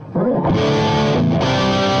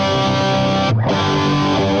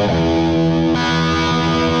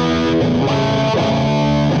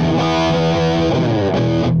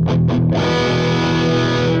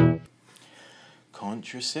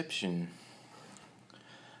Contraception.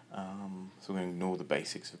 So we're going to ignore the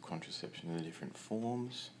basics of contraception, the different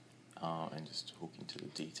forms, and just hook into the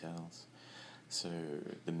details. So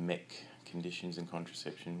the MEC conditions in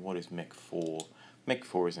contraception. What is MEC4?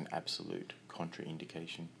 MEC4 is an absolute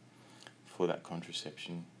contraindication for that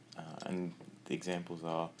contraception. And the examples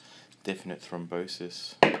are definite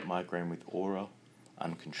thrombosis, migraine with aura,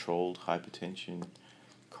 uncontrolled hypertension,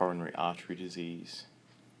 coronary artery disease,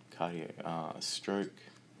 stroke,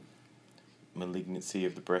 malignancy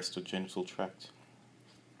of the breast or genital tract,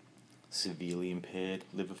 severely impaired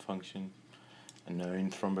liver function, a known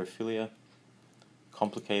thrombophilia,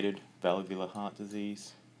 complicated valvular heart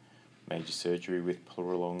disease, major surgery with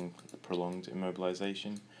prolonged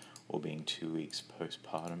immobilization, or being 2 weeks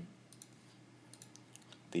postpartum.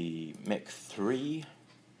 The MEC3,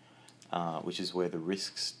 which is where the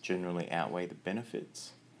risks generally outweigh the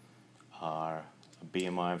benefits, are a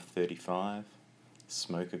BMI of 35,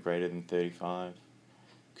 smoker greater than 35,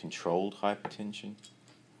 controlled hypertension,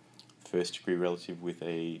 first degree relative with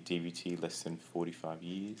a DVT less than 45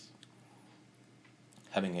 years,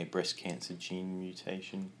 having a breast cancer gene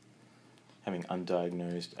mutation, having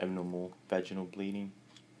undiagnosed abnormal vaginal bleeding,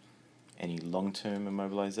 any long-term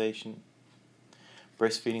immobilization,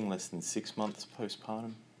 breastfeeding less than 6 months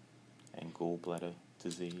postpartum, and gallbladder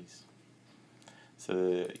disease.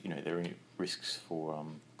 So, there are risks for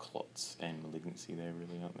clots and malignancy there,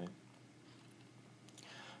 really, aren't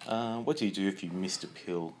there? What do you do if you missed a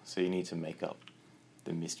pill? So you need to make up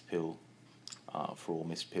the missed pill for all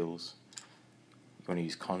missed pills. You want to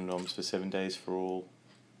use condoms for 7 days for all.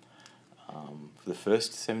 For the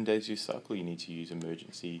first 7 days of your cycle, you need to use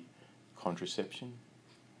emergency contraception.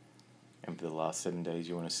 And for the last 7 days,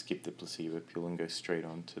 you want to skip the placebo pill and go straight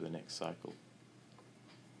on to the next cycle.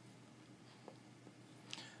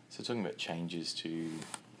 So talking about changes to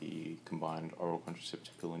the combined oral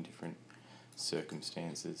contraceptive pill in different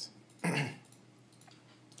circumstances.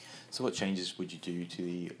 So what changes would you do to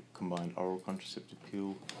the combined oral contraceptive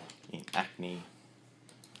pill in acne?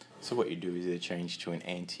 So what you do is either change to an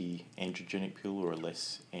anti-androgenic pill or a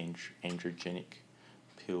less androgenic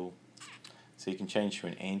pill. So you can change to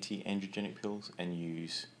an anti-androgenic pill and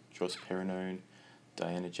use drospirenone,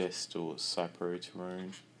 Dianogest or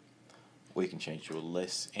cyproterone. Or you can change to a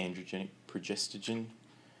less androgenic progestogen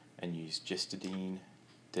and use Gestadine,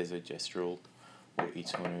 Desogestrel, or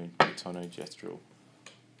Etonogestrel.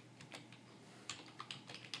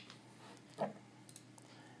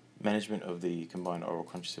 Management of the combined oral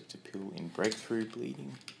contraceptive pill in breakthrough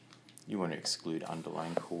bleeding. You want to exclude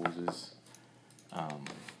underlying causes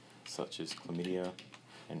such as chlamydia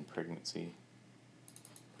and pregnancy,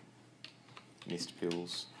 missed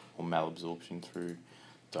pills, or malabsorption through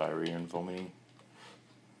diarrhea and vomiting.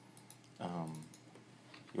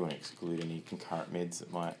 You want to exclude any concurrent meds that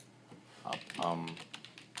might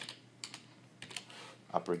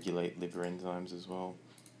upregulate liver enzymes as well.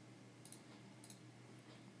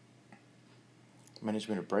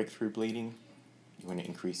 Management of breakthrough bleeding. You want to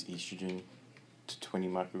increase estrogen to 20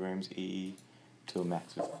 micrograms EE to a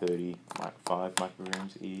max of 35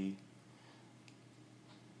 micrograms EE.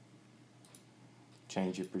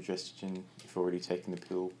 Change your progestogen if already taken the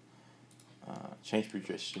pill. Change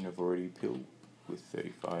progestogen if already pill with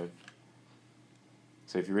 35.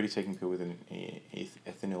 So if you're already taking pill with an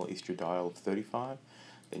ethinyl estradiol of 35,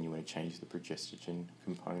 then you want to change the progestogen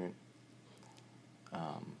component.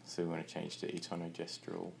 So we want to change to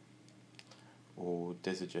etonogestrel or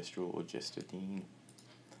desogestrel or Gestadine.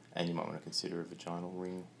 And you might want to consider a vaginal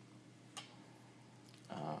ring.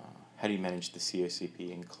 How do you manage the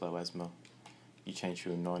COCP and cloasma? You change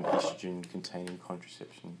to a non-estrogen containing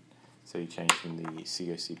contraception. So you change from the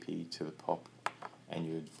COCP to the POP and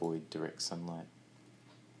you avoid direct sunlight.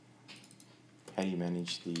 How do you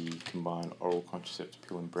manage the combined oral contraceptive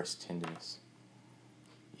pill and breast tenderness?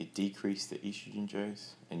 You decrease the estrogen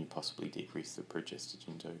dose and you possibly decrease the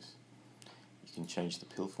progestogen dose. You can change the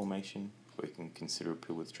pill formation, or you can consider a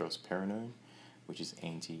pill with drospirenone, which is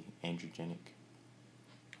anti-androgenic.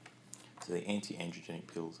 So the anti-androgenic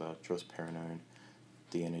pills are drospirenone,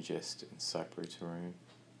 Dianogest, and cyproterone.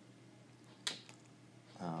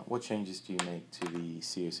 What changes do you make to the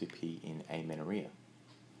COCP in amenorrhea?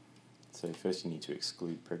 So first you need to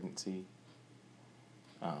exclude pregnancy.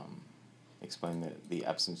 Explain that the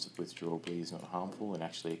absence of withdrawal bleed is not harmful and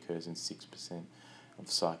actually occurs in 6% of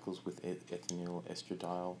cycles with ethinyl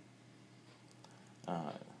estradiol.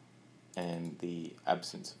 And the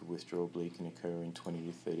absence of withdrawal bleed can occur in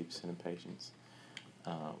 20 to 30% of patients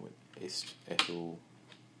with ethyl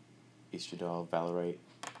estradiol valerate.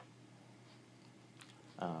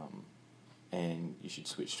 And you should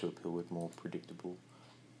switch to a pill with more predictable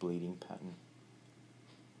bleeding pattern.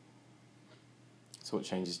 So what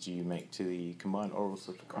changes do you make to the combined oral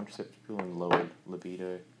selective contraceptive pill and lowered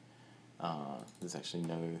libido? There's actually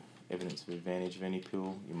no evidence of advantage of any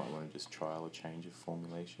pill. You might want to just trial a change of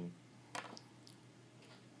formulation.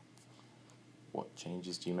 What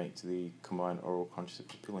changes do you make to the combined oral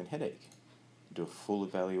contraceptive pill and headache? Do a full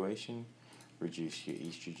evaluation, reduce your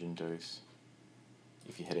estrogen dose.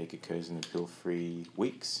 If your headache occurs in the pill-free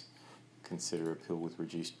weeks, consider a pill with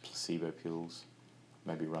reduced placebo pills.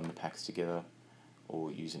 Maybe run the packs together,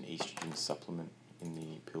 or use an estrogen supplement in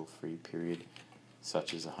the pill-free period,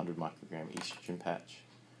 such as a 100 microgram estrogen patch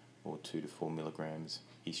or 2 to 4 milligrams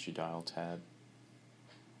estradiol tab.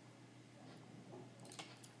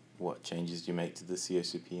 What changes do you make to the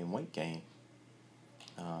COCP and weight gain?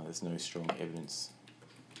 There's no strong evidence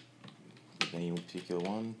of any particular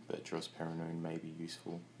one, but drospirenone may be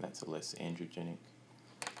useful. That's a less androgenic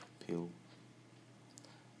pill.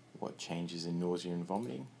 What changes in nausea and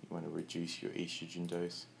vomiting? You want to reduce your estrogen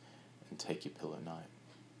dose and take your pill at night.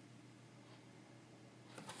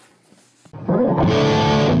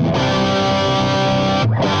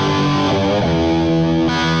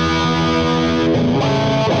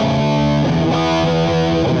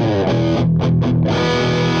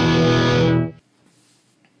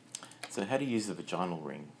 So how to use the vaginal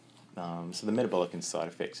ring? So the metabolic and side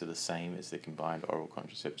effects are the same as the combined oral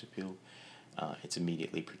contraceptive pill. It's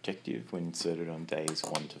immediately protective when inserted on days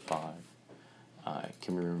 1 to 5. It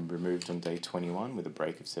can be removed on day 21 with a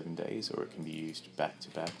break of 7 days, or it can be used back to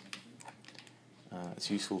back.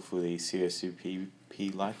 It's useful for the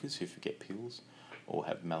COCP likers who forget pills or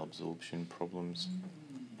have malabsorption problems.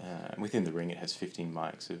 Within the ring, it has 15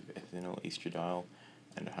 mics of ethinyl estradiol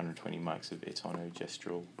and 120 mics of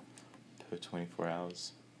etonogestrel per 24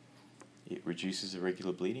 hours. It reduces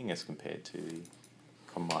irregular bleeding as compared to the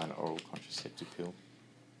combined oral contraceptive pill.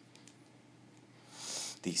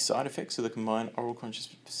 The side effects of the combined oral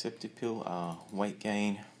contraceptive pill are weight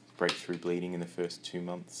gain, breakthrough bleeding in the first 2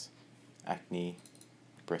 months, acne,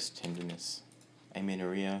 breast tenderness,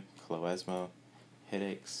 amenorrhea, chloasma,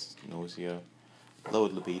 headaches, nausea,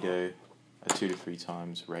 lowered libido, a 2 to 3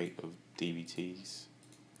 times rate of DVTs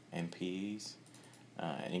and PEs,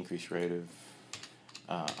 an increased rate of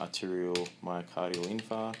arterial myocardial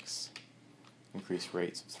infarcts, increased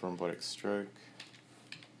rates of thrombotic stroke,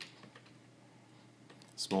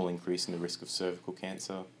 small increase in the risk of cervical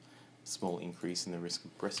cancer, small increase in the risk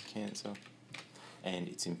of breast cancer, and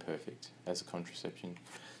it's imperfect as a contraception.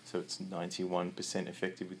 So it's 91%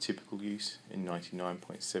 effective with typical use and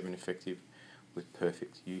 99.7% effective with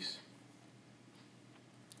perfect use.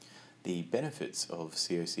 The benefits of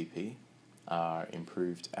COCP are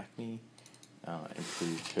improved acne,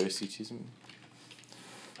 improved hirsutism,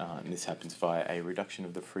 and this happens via a reduction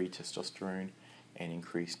of the free testosterone and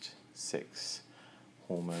increased sex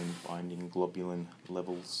hormone binding globulin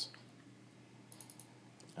levels.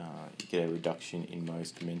 You get a reduction in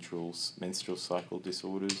most menstrual cycle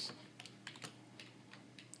disorders,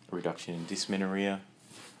 a reduction in dysmenorrhea,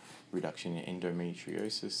 reduction in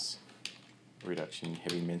endometriosis, reduction in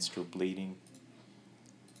heavy menstrual bleeding,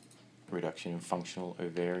 reduction in functional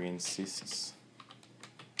ovarian cysts,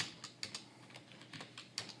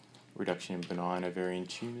 reduction in benign ovarian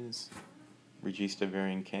tumours, reduced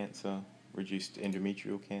ovarian cancer, reduced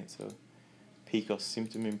endometrial cancer, PCOS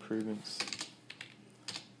symptom improvements,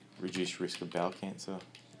 reduced risk of bowel cancer,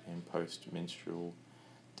 and post-menstrual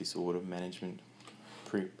disorder management,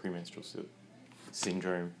 premenstrual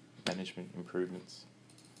syndrome management improvements.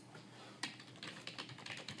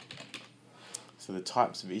 So the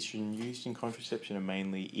types of estrogen used in contraception are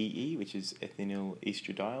mainly EE, which is ethinyl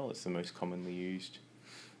estradiol. It's the most commonly used.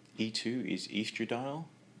 E2 is estradiol,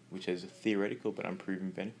 which has a theoretical but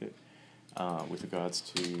unproven benefit with regards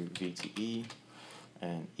to VTE.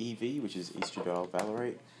 And EV, which is estradiol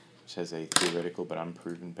valerate, which has a theoretical but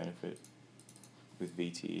unproven benefit with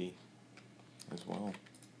VTE as well.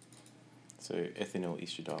 So ethinyl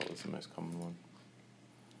estradiol is the most common one.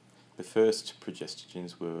 The first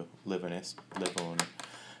progestogens were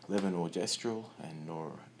levonorgestrel and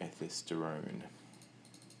norethisterone.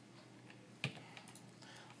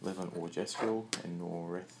 Levonorgestrel and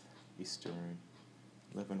norethisterone.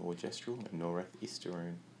 Levonorgestrel and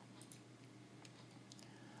norethisterone.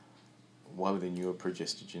 Why were the newer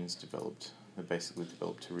progestogens developed? They're basically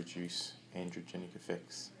developed to reduce androgenic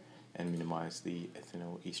effects and minimize the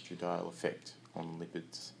ethinyl estradiol effect on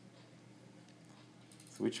lipids.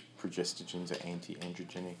 So which progestogens are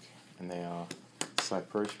anti-androgenic? And they are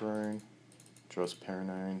cyproterone,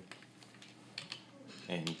 drospirenone,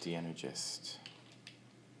 and deanogest.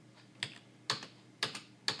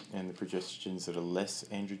 And the progestogens that are less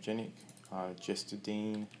androgenic are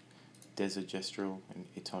gestodine, desogestrel, and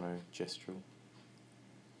etonogestrel.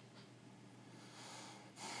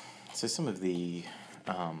 So some of the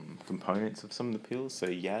components of some of the pills. So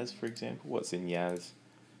Yaz, for example, what's in Yaz?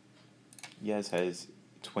 Yaz has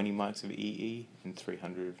 20 mics of EE and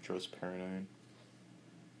 300 of drospirenone.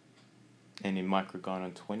 And in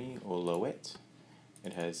Microgynon 20 or Loet,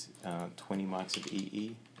 it has 20 mics of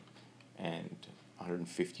EE and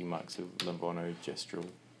 150 mics of levonorgestrel.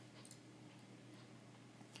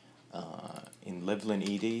 In Levolin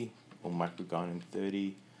ED or Microgynon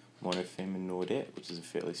 30, Monofem and Nordet, which is a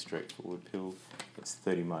fairly straightforward pill, it's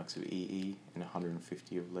 30 mics of EE and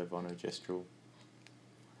 150 of levonorgestrel,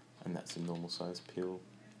 and that's a normal size pill.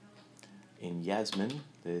 In Yasmin,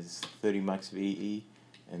 there's 30 mics of EE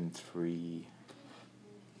and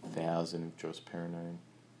 3,000 of drospirenone,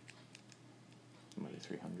 maybe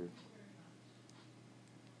 300.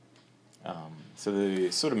 So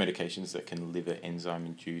the sort of medications that can liver enzyme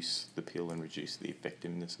induce the pill and reduce the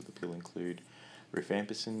effectiveness of the pill include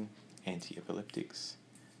rifampicin, anti-epileptics,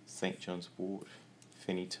 St. John's wort,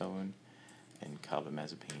 phenytoin, and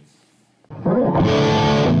carbamazepine.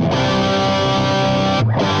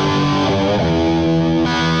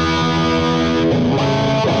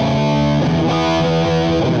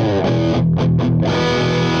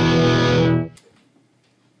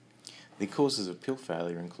 The causes of pill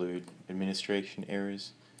failure include administration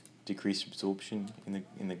errors, decreased absorption in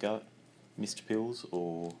the gut, missed pills,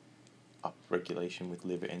 or upregulation with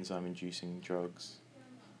liver enzyme-inducing drugs.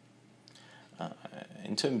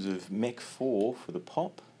 In terms of MEC4 for the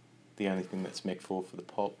POP, the only thing that's MEC4 for the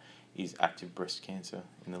POP is active breast cancer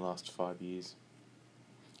in the last 5 years.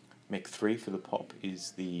 MEC3 for the POP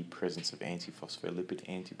is the presence of antiphospholipid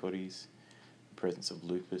antibodies, the presence of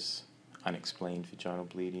lupus, unexplained vaginal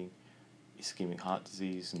bleeding, ischemic heart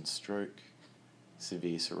disease and stroke,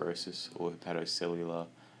 severe cirrhosis or hepatocellular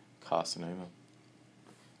carcinoma.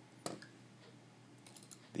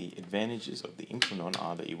 The advantages of the Implanon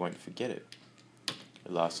are that you won't forget it.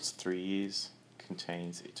 It lasts 3 years,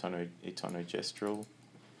 contains etonogestrel,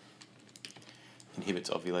 inhibits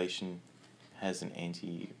ovulation, has an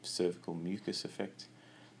anti-cervical mucus effect,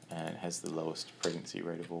 and has the lowest pregnancy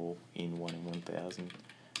rate of all in 1 in 1,000,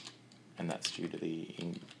 and that's due to the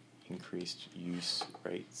increased use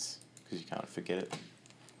rates, because you can't forget it.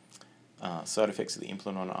 Side effects of the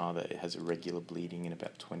Implanon are that it has irregular bleeding in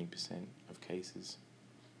about 20% of cases.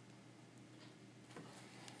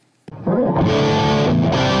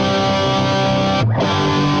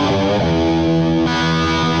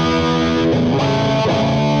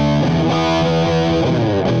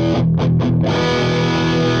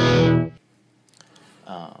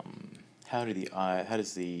 How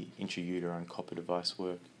does the intrauterine copper device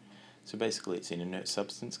work? So basically it's an inert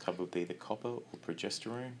substance covered with either copper or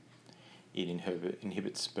progesterone. It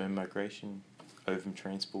inhibits sperm migration, ovum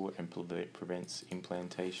transport, and prevents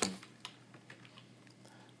implantation.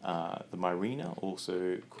 The Mirena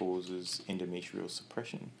also causes endometrial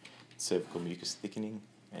suppression, cervical mucus thickening,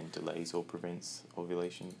 and delays or prevents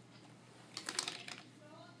ovulation.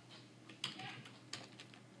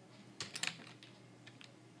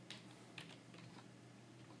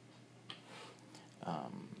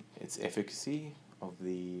 Its efficacy of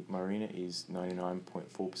the Mirena is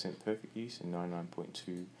 99.4% perfect use and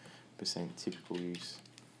 99.2% typical use.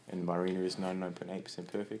 And the Mirena is 99.8%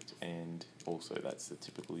 perfect, and also that's the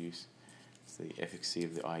typical use. So the efficacy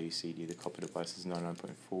of the IUCD, the copper device, is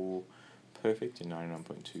 99.4 perfect and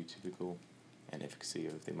 99.2 typical, and efficacy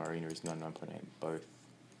of the Mirena is 99.8 both.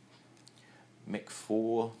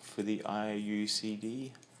 MEC4 for the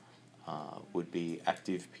IUCD would be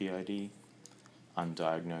active PID,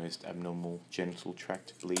 undiagnosed abnormal genital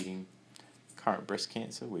tract bleeding, current breast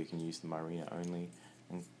cancer, where you can use the Mirena only,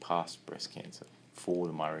 and past breast cancer for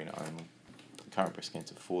the Mirena only. Current breast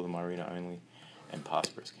cancer for the Mirena only, and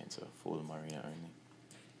past breast cancer for the Mirena only.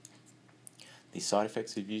 The side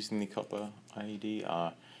effects of using the copper IUD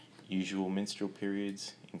are usual menstrual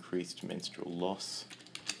periods, increased menstrual loss,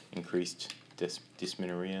 increased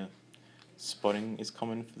dysmenorrhea. Spotting is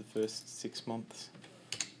common for the first 6 months,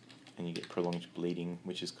 and you get prolonged bleeding,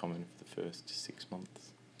 which is common for the first 6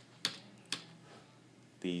 months.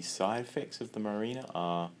 The side effects of the Mirena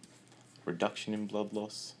are reduction in blood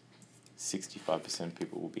loss. 65% of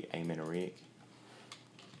people will be amenorrheic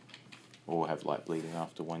or have light bleeding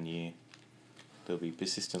after 1 year. There'll be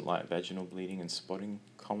persistent light vaginal bleeding and spotting,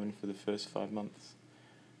 common for the first 5 months.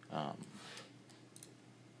 And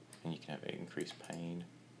you can have increased pain.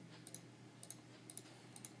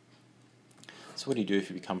 So what do you do if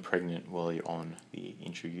you become pregnant while you're on the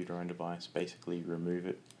intrauterine device? Basically, you remove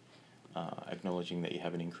it acknowledging that you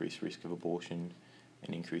have an increased risk of abortion,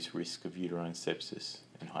 an increased risk of uterine sepsis,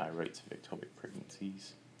 and higher rates of ectopic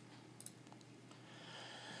pregnancies.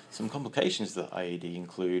 Some complications of the IED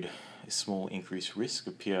include a small increased risk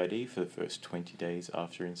of PID for the first 20 days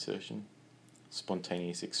after insertion,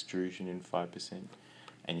 spontaneous extrusion in 5%,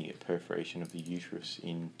 and you get perforation of the uterus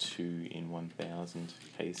in 2 in 1,000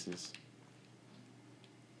 cases.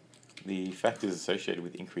 The factors associated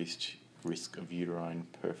with increased risk of uterine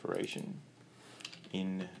perforation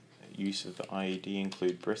in use of the IED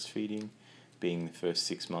include breastfeeding, being the first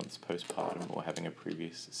 6 months postpartum, or having a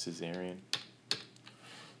previous cesarean.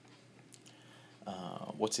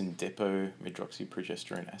 What's in depot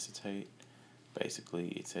medroxyprogesterone acetate? Basically,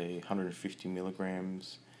 it's a 150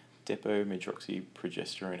 milligrams depot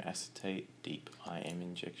medroxyprogesterone acetate deep IM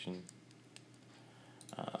injection.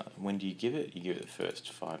 When do you give it? You give it the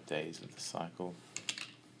first 5 days of the cycle.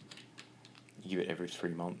 You give it every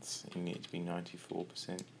 3 months. You need it to be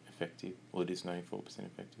 94% effective. Well, it is 94%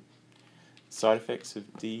 effective. Side effects of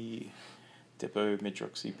the depot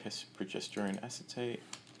medroxyprogesterone acetate,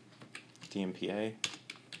 DMPA,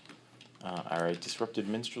 are a disrupted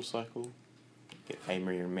menstrual cycle, get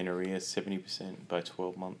amenorrhea 70% by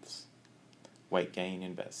 12 months, weight gain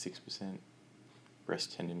in about 6%,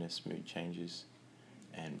 breast tenderness, mood changes,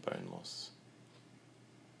 and bone loss.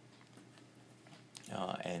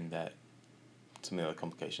 And that some of the other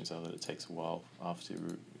complications are that it takes a while after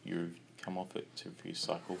you've come off it for your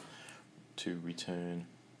cycle to return.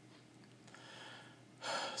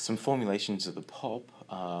 Some formulations of the POP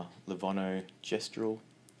are levonorgestrel,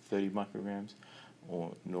 30 micrograms,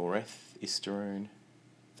 or norethisterone,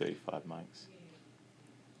 35 mics.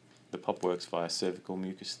 The POP works via cervical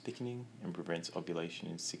mucus thickening and prevents ovulation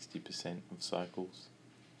in 60% of cycles.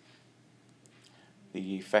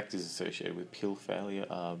 The factors associated with pill failure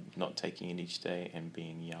are not taking it each day and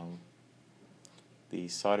being young. The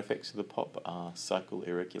side effects of the POP are cycle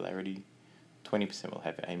irregularity, 20% will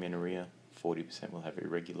have amenorrhea, 40% will have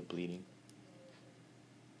irregular bleeding.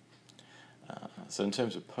 So in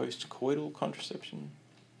terms of post-coital contraception,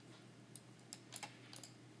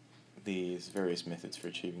 there's various methods for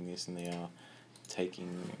achieving this, and they are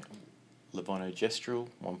taking levonorgestrel,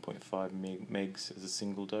 1.5 megs as a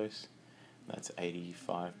single dose. That's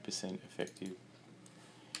 85% effective.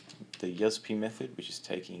 The USP method, which is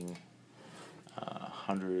taking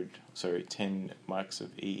 10 mics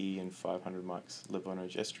of EE and 500 mics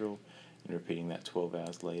levonorgestrel, and repeating that 12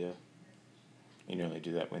 hours later. You can only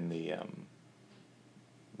do that when the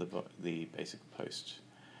basic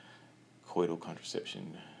post-coital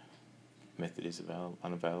contraception method is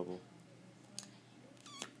unavailable.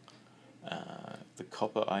 The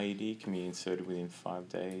copper IED can be inserted within 5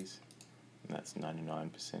 days, and that's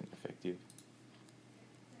 99% effective.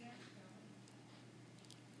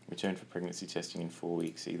 Return for pregnancy testing in 4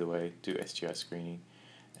 weeks. Either way, do STI screening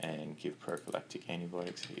and give prophylactic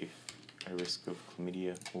antibiotics if a risk of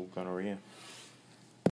chlamydia or gonorrhea.